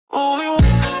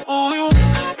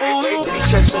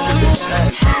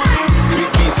Big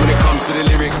beast when it comes to the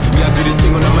lyrics. Me, I do this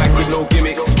thing on the mic with no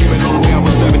gimmicks. Came a long way, I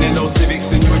was serving in no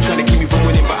civics. And you were trying to keep me from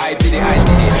winning, but I did it,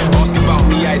 Ask about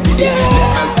me, I did it.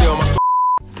 Let man stay on my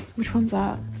Which one's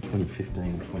that?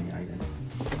 2015, 2018.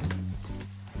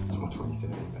 It's my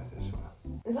 2017 birthday, I swear.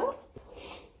 Is that?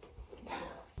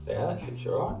 Yeah, that fits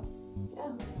you alright.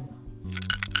 Yeah.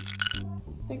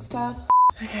 Thanks, Dad.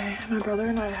 Okay, my brother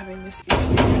and I are having this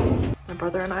issue. My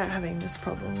brother and I are having this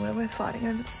problem where we're fighting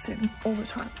over the sim all the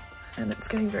time. And it's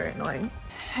getting very annoying.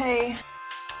 Hey.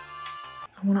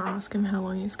 I want to ask him how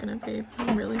long he's going to be, but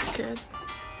I'm really scared.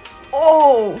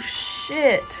 Oh,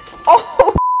 shit.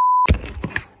 Oh!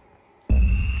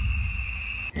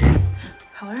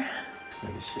 Hello?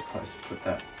 Maybe sit close to put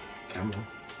that camera.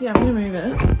 Yeah, I'm gonna move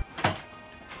it.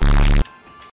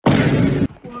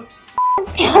 Whoops. I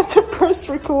had to press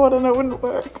record and it wouldn't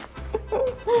work.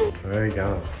 Where are you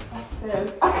going?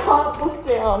 Upstairs. I can't look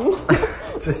down.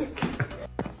 Just...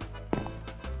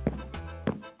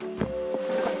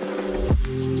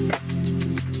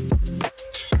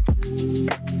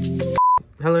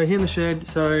 Hello, here in the shed.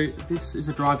 So this is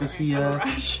a driver here.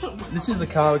 This is the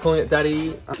car. We're calling it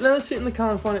Daddy. Let's sit in the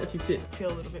car and find out if you fit. I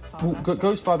feel a little bit far. Well,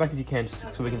 go as far back as you can,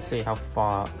 just so we can see how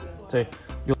far. So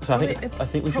I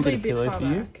think we should get a pillow for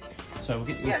you. So we'll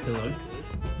get you a pillow.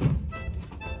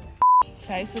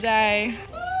 Today's the day.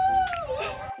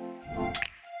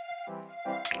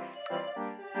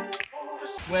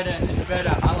 Wetter, it's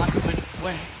better. I like it when it's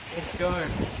wet. Let's go.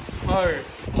 Oh,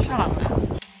 shut up,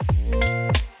 man.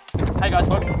 Hey guys,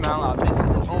 welcome to Malab. This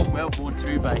is an old World War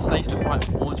II base. They used to fight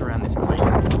wars around this place.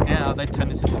 Now they've turned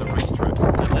this into the racetracks.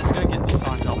 So let's go get this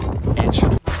signed off. Edge.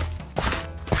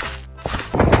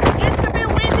 It's a bit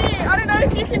windy. I don't know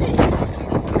if you can hear.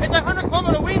 It's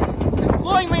 100-kilometer winds. It's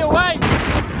blowing me away.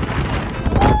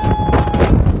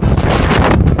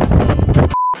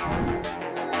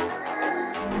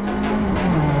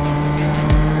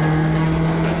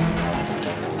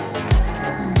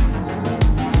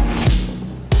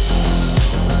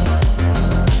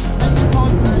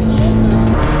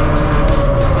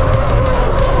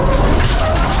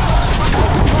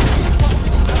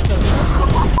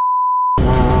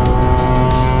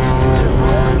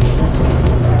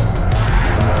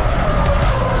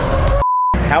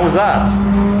 How was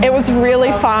that? It was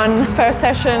really fun. First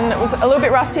session, it was a little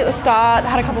bit rusty at the start,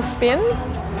 had a couple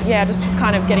spins. Yeah, just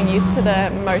kind of getting used to the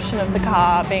motion of the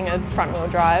car being a front wheel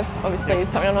drive. Obviously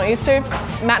it's something I'm not used to.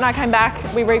 Matt and I came back,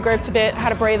 we regrouped a bit,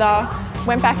 had a breather,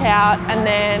 went back out and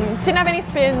then didn't have any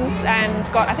spins and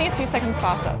got, I think, a few seconds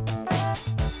faster.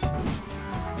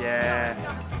 Yeah.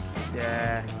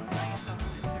 Yeah.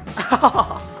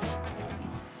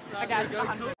 Okay.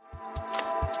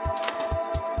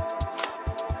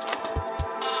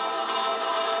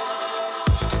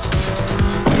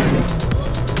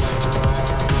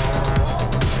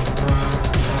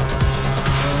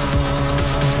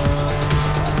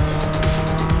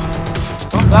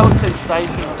 That was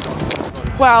sensational.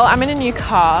 Well, I'm in a new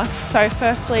car, so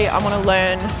firstly I want to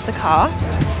learn the car,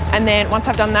 and then once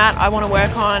I've done that I want to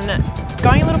work on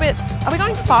going a little bit, are we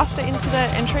going faster into the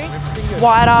entry?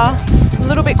 Wider, a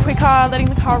little bit quicker, letting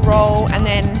the car roll, and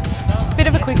then a bit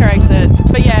of a quicker exit.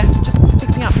 But yeah, just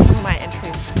fixing up some of my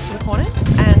entries to the corners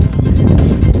and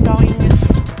going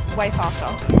way faster.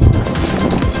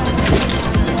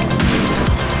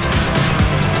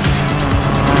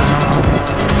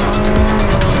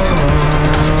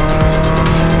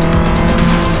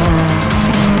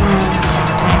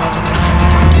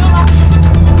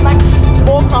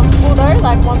 Comfortable though,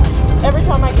 like every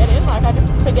time I get in, like I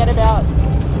just forget about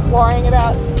worrying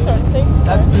about certain things. So.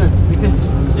 That's good, because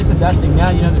you're just adapting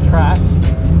now, you know the track.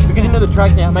 Because you know the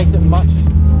track now, it makes it a much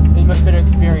better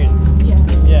experience. Yeah.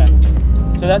 Yeah.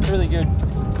 So that's really good.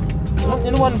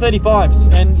 In the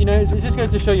 135s, and you know, it just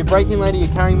goes to show you're braking later,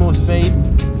 you're carrying more speed.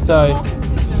 So more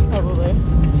consistent probably.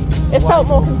 It felt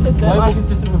more consistent. Way more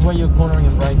consistent with where you're cornering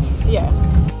and braking. Yeah.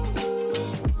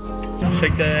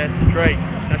 Shake that ass and Drake.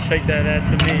 Now shake that ass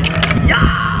and me. Yeah!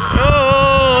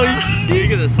 Oh shit!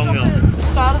 Look at the song now. At the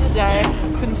start of the day,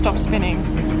 couldn't stop spinning.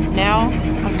 Now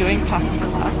I'm doing passive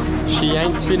relax. She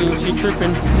ain't spinning, she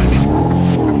tripping.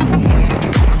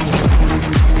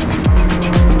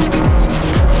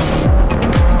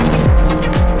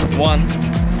 One.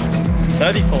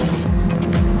 34.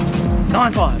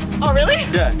 9.5. Oh really?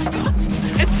 Yeah.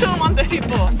 It's still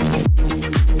 134.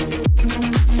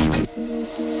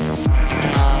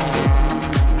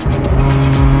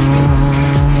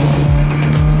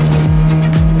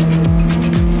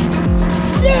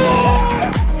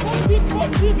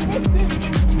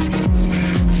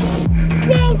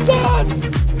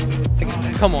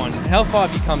 Come on, how far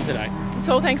have you come today? It's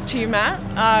all thanks to you,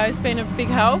 Matt. It's been a big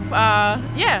help.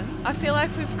 Yeah, I feel like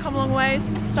we've come a long way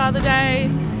since the start of the day.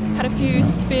 Had a few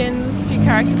spins, a few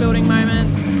character building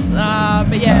moments.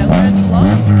 But yeah, learned a lot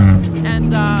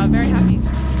and very happy.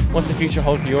 What's the future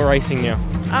hold for your racing now?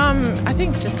 I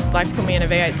think just like put me in a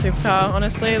V8 supercar,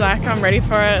 honestly. Like I'm ready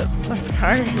for it. Let's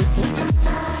go.